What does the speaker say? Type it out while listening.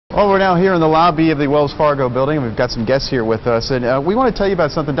Well, we're now here in the lobby of the Wells Fargo building, and we've got some guests here with us. And we want to tell you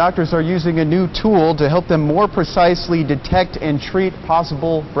about something. Doctors are using a new tool to help them more precisely detect and treat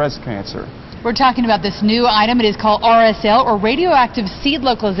possible breast cancer. We're talking about this new item. It is called RSL, or Radioactive Seed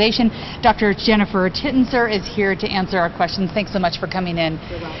Localization. Dr. Jennifer Tittensor is here to answer our questions. Thanks so much for coming in.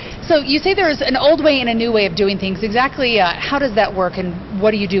 You're welcome. So you say there's an old way and a new way of doing things. Exactly how does that work, and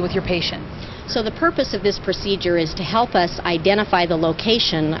what do you do with your patients? So the purpose of this procedure is to help us identify the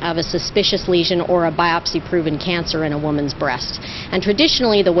location of a suspicious lesion or a biopsy-proven cancer in a woman's breast. And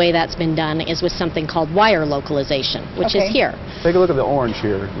traditionally, the way that's been done is with something called wire localization, which is here. Take a look at the orange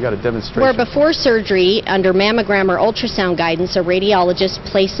here. You got a demonstration. Where before surgery, under mammogram or ultrasound guidance, a radiologist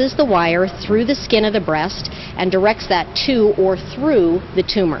places the wire through the skin of the breast and directs that to or through the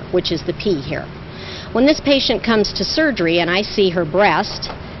tumor, which is the P here. When this patient comes to surgery and I see her breast,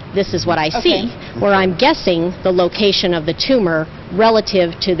 this is what I see, where I'm guessing the location of the tumor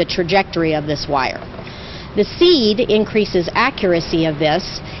relative to the trajectory of this wire. The seed increases accuracy of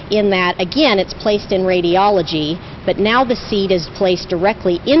this in that, again, it's placed in radiology, but now the seed is placed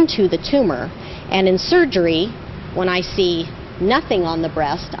directly into the tumor. And in surgery, when I see nothing on the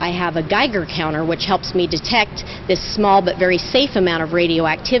breast, I have a Geiger counter which helps me detect this small but very safe amount of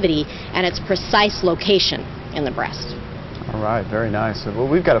radioactivity and its precise location in the breast. All right, very nice. Well,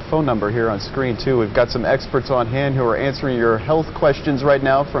 we've got a phone number here on screen, too. We've got some experts on hand who are answering your health questions right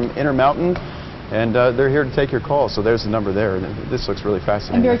now from Intermountain, and they're here to take your call. So there's the number there. This looks really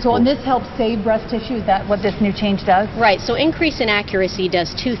fascinating. And very cool. And this helps save breast tissue. Is that what this new change does? Right. So increase in accuracy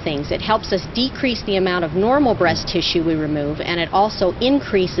does two things. It helps us decrease the amount of normal breast tissue we remove, and it also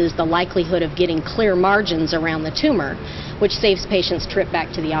increases the likelihood of getting clear margins around the tumor, which saves patients' trip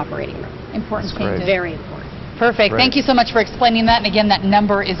back to the operating room. Important change. Very important. Perfect. Thank you so much for explaining that. And again, that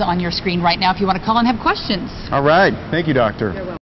number is on your screen right now if you want to call and have questions. All right. Thank you, Doctor.